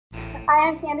Hi,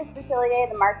 I'm Candace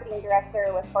Basilier, the Marketing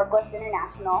Director with Torklift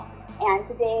International, and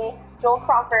today Joel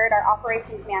Crawford, our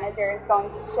Operations Manager, is going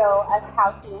to show us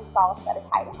how to install a set of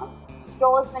tie-downs.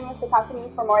 Joel has been with the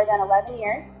company for more than 11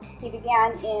 years. He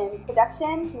began in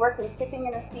production, he worked in shipping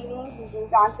and receiving, he's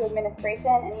moved on to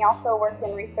administration, and he also worked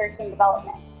in research and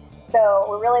development. So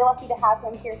we're really lucky to have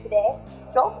him here today.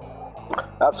 Joel?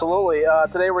 Absolutely.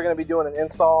 Today we're going to be doing an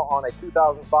install on a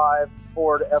 2005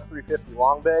 Ford F350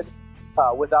 long bed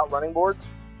without running boards.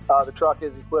 The truck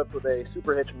is equipped with a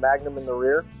super hitch Magnum in the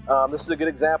rear. This is a good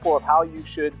example of how you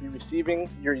should be receiving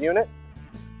your unit.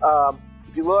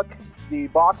 If you look, the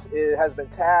box has been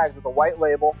tagged with a white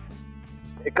label.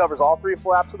 It covers all three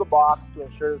flaps of the box to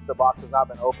ensure that the box has not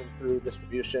been opened through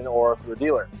distribution or through a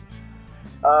dealer.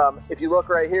 If you look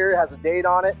right here, it has a date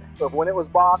on it. So if when it was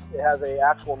boxed, it has an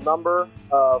actual number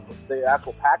of the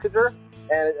actual packager,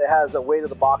 and it has a weight of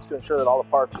the box to ensure that all the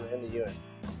parts are in the unit.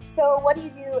 So what do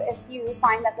you do if you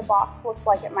find that the box looks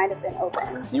like it might have been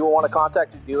opened? You will want to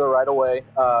contact your dealer right away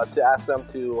to ask them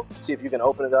to see if you can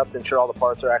open it up to ensure all the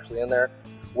parts are actually in there.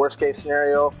 Worst case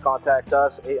scenario, contact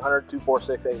us,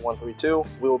 800-246-8132.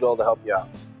 We will be able to help you out.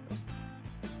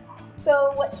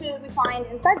 So what should we find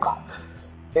inside the box?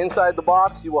 Inside the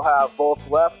box, you will have both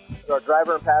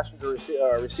driver and passenger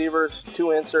receivers,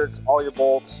 2 inserts, all your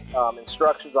bolts,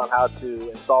 instructions on how to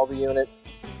install the unit,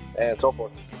 and so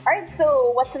forth. All right,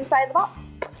 so what's inside the box?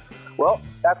 Well,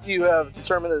 after you have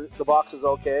determined that the box is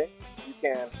okay, you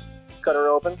can cut her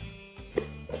open.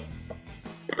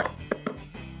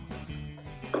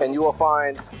 And you will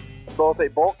find both a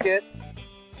bolt kit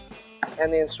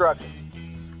and the instructions.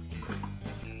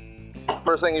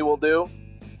 First thing you will do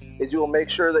is you will make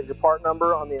sure that your part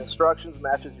number on the instructions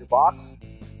matches your box.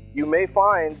 You may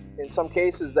find in some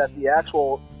cases that the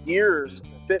actual year's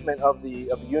fitment of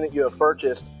the unit you have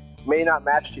purchased may not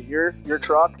match to your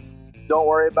truck. Don't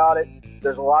worry about it.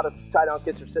 There's a lot of tie-down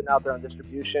kits that are sitting out there on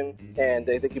distribution, and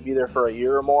they could be there for a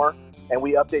year or more, and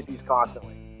we update these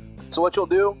constantly. So what you'll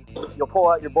do, you'll pull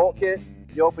out your bolt kit,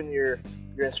 you open your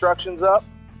instructions up,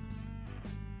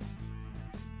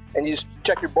 and you just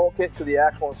check your bolt kit to the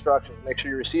actual instructions. Make sure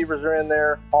your receivers are in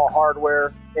there, all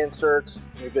hardware, inserts,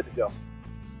 and you're good to go.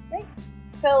 Great.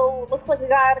 So looks like we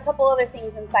got a couple other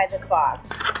things inside this box.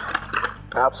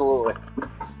 Absolutely.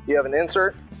 You have an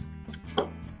insert,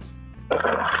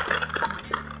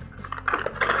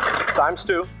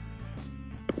 ×2,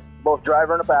 both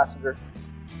driver and a passenger.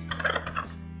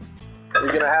 You're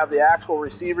going to have the actual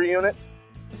receiver unit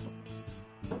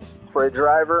for a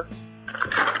driver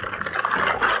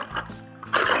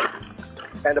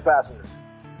and a passenger.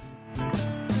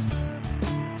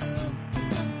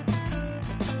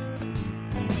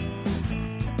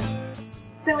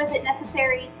 So is it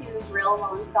necessary to drill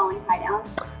while installing tie-downs?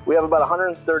 We have about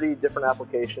 130 different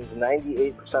applications,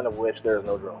 98% of which there is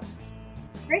no drilling.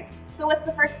 Great. So what's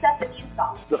the first step in the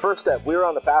install? The first step, we were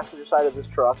on the passenger side of this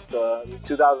truck, the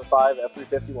 2005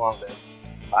 F350 long bed.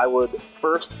 I would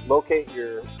first locate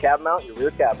your cab mount, your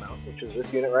rear cab mount, which is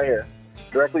this unit right here.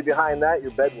 Directly behind that, your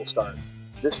bed will start.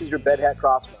 This is your bed head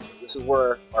cross member. This is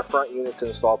where our front unit's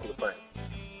installed to the frame.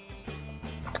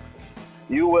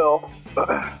 You will,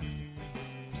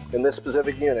 in this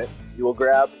specific unit, you will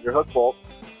grab your hook bolt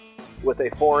with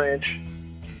a 4-inch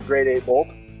grade 8 bolt.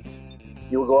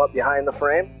 You will go up behind the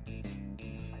frame,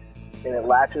 and it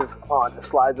latches on, it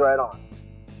slides right on.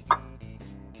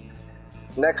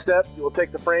 Next step, you will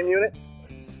take the frame unit,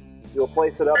 you will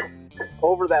place it up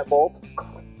over that bolt.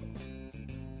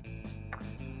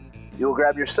 You will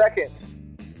grab your second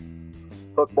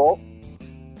hook bolt.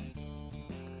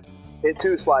 It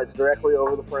too slides directly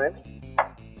over the frame,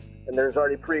 and there's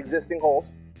already pre-existing holes.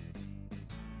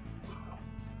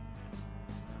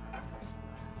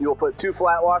 You will put 2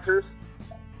 flat washers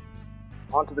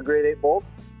onto the grade 8 bolt.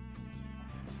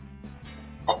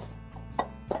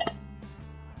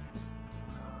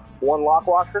 One lock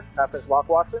washer, 1/2-inch lock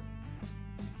washer.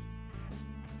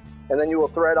 And then you will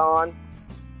thread on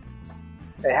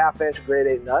a 1/2-inch grade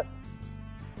 8 nut.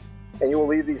 And you will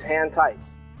leave these hand tight.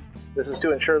 This is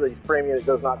to ensure the frame unit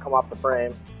does not come off the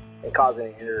frame and cause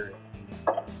any injury.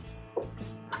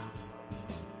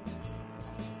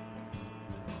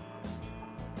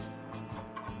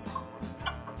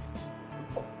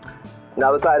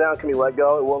 Now the tie down can be let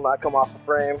go, it will not come off the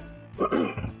frame.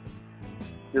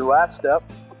 Your last step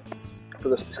for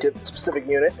the specific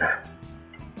unit,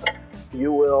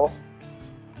 you will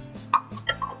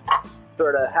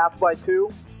thread a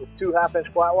 1/2x2 with 2 1/2-inch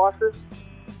flat washers,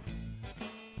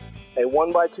 a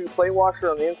 1x2 plate washer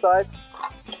on the inside,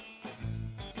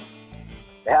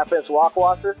 a 1/2-inch lock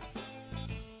washer,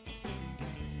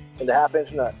 and a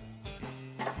 1/2-inch nut.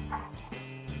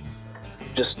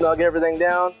 Just snug everything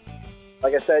down.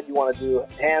 Like I said, you want to do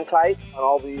hand tight on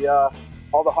all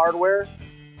the hardware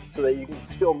so that you can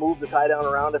still move the tie down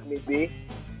around if need be.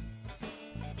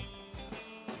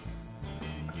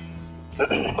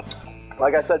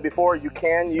 Like I said before, you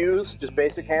can use just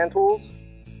basic hand tools.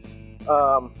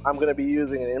 I'm going to be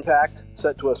using an impact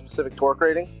set to a specific torque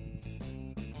rating,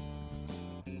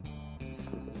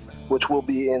 which will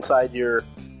be inside your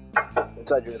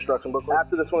instruction booklet.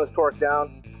 After this one is torqued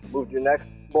down, move to your next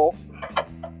bolt.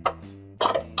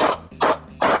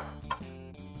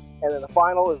 And then the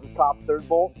final is the top third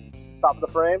bolt, top of the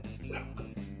frame.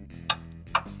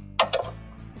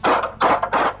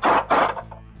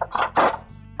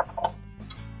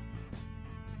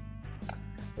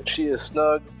 And she is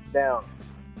snug down.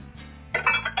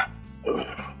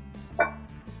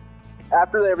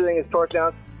 After everything is torqued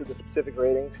down to the specific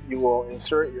ratings, you will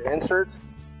insert your inserts.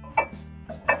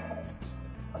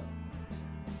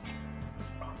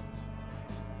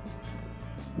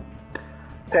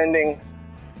 Depending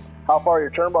how far your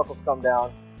turnbuckles come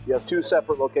down, you have two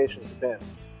separate locations to pin,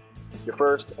 your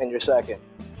first and your second.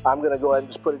 I'm going to go ahead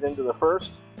and just put it into the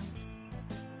first.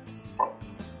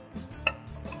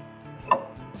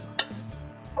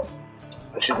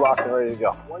 And she's locked and ready to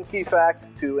go. One key fact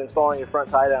to installing your front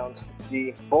tie downs,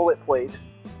 the bullet plate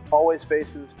always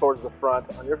faces towards the front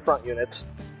on your front units.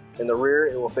 In the rear,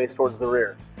 it will face towards the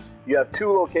rear. You have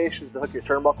two locations to hook your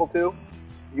turnbuckle to.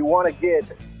 You want to get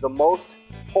the most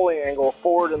pulling angle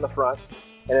forward in the front,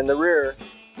 and in the rear,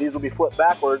 these will be flipped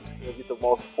backwards and you'll get the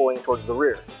most pulling towards the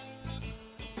rear.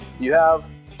 You have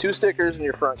two stickers in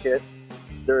your front kit.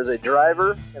 There is a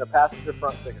driver and a passenger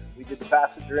front sticker. We did the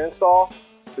passenger install,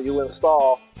 so you'll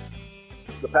install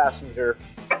the passenger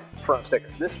front sticker.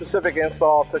 This specific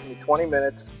install took me 20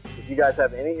 minutes. If you guys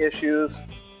have any issues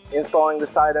installing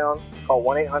this tie down, call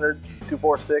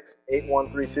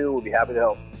 1-800-246-8132. We'll be happy to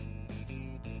help.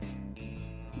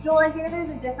 Joel, I hear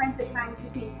there's a difference at times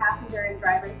between passenger and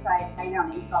driver's side tie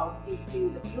down installs due to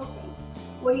the fuel tank.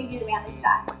 What do you do to manage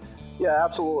that? Yeah,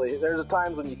 absolutely. There's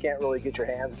times when you can't really get your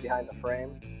hands behind the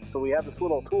frame. So we have this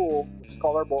little tool, which is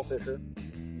called our bolt fisher.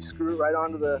 You screw it right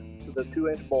onto the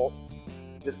 2-inch bolt.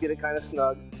 Just get it kind of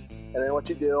snug. And then what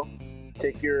you do,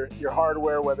 take your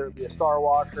hardware, whether it be a star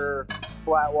washer,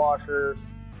 flat washer,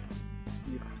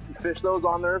 you fish those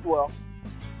on there as well.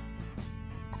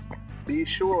 Be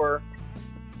sure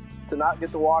to not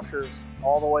get the washers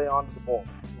all the way onto the bolt.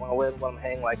 You want to let them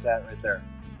hang like that right there.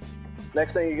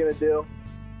 Next thing you're going to do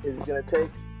is you're going to take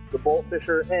the bolt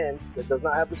fisher end that does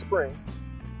not have the spring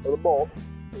or the bolt,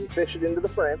 and you fish it into the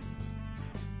frame.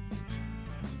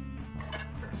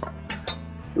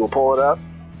 You will pull it up.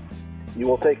 You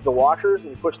will take the washers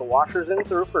and you push the washers in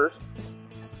through first,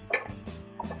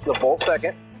 the bolt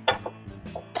second,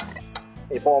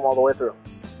 and you pull them all the way through.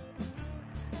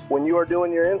 When you are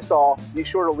doing your install, be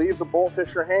sure to leave the bolt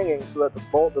fisher hanging so that the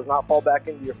bolt does not fall back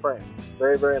into your frame.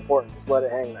 Very, very important. Just let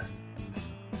it hang there.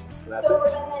 And that's so it.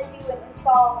 We're going to do an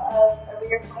install of a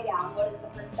rear tie down. What is the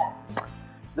first step?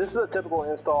 This is a typical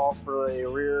install for a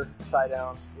rear tie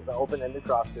down with an open-ended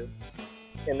cross tube.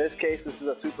 In this case, this is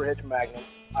a super hitch magnum.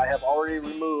 I have already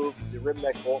removed the rib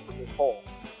neck bolt from this hole.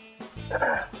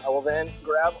 I will then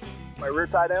grab my rear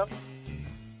tie down,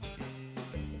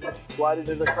 slide it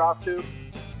into the cross tube.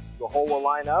 The hole will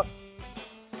line up.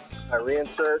 I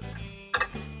reinsert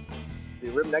the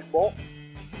rib neck bolt,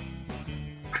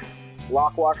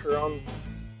 lock washer on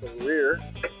the rear,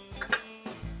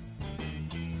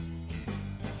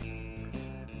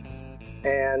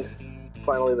 and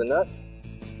finally the nut.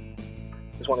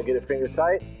 Just want to get it finger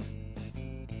tight.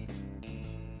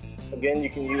 Again, you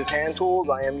can use hand tools.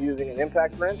 I am using an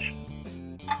impact wrench.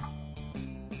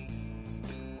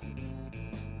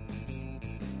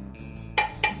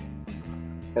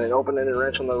 And an open-ended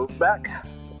wrench on the back.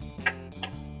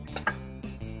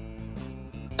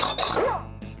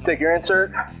 Take your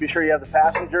insert, be sure you have the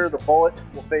passenger. The bullet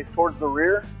will face towards the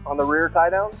rear on the rear tie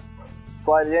down.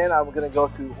 Slide it in. I'm going to go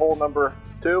to hole number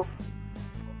 2.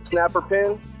 Snap her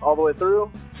pin all the way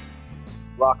through.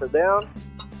 Lock her down.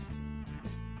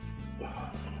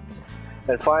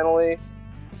 And finally,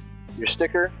 your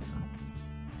sticker.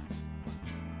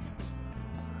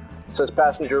 It says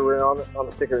passenger rear on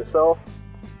the sticker itself.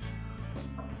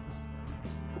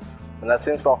 And that's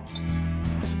the install.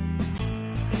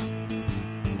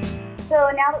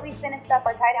 So now that we've finished up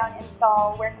our tie down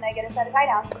install, where can I get a set of tie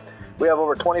downs? We have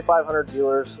over 2,500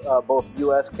 dealers, both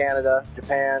US, Canada,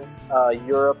 Japan,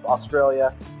 Europe,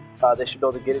 Australia. They should be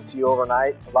able to get it to you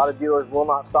overnight. A lot of dealers will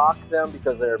not stock them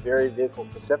because they're very vehicle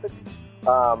specific.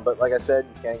 But like I said,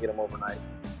 you can get them overnight.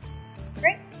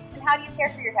 Great. And how do you care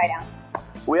for your tie downs?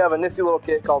 We have a nifty little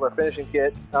kit called our finishing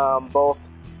kit. Both,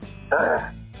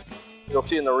 you'll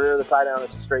see in the rear of the tie down,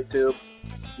 it's a straight tube.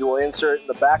 You will insert in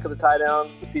the back of the tie down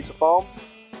the piece of foam.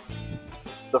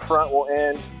 The front will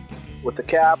end with the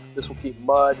cap. This will keep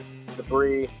mud,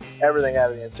 debris, everything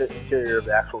out of the interior of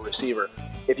the actual receiver.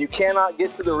 If you cannot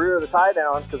get to the rear of the tie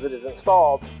down because it is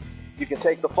installed, you can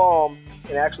take the foam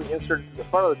and actually insert it to the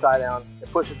front of the tie down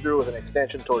and push it through with an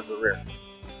extension towards the rear.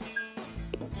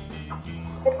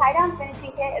 The tie-down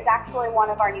finishing kit is actually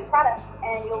one of our new products,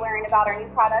 and you'll learn about our new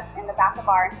products in the back of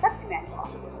our instruction manual.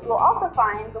 You will also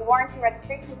find the warranty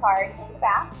registration card in the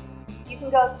back. You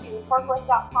can go to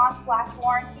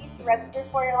torklift.com/warranty to register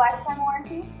for your lifetime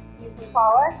warranty. You can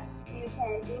call us, you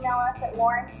can email us at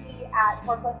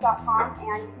warranty@torklift.com, and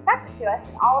you can fax it to us,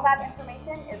 and all of that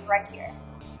information is right here.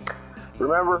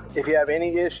 Remember, if you have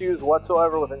any issues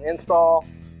whatsoever with an install,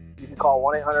 you can call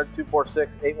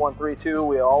 1-800-246-8132.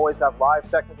 We always have live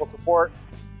technical support.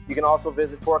 You can also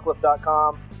visit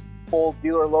torklift.com, full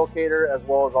dealer locator, as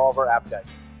well as all of our app guides.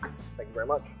 Thank you very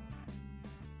much.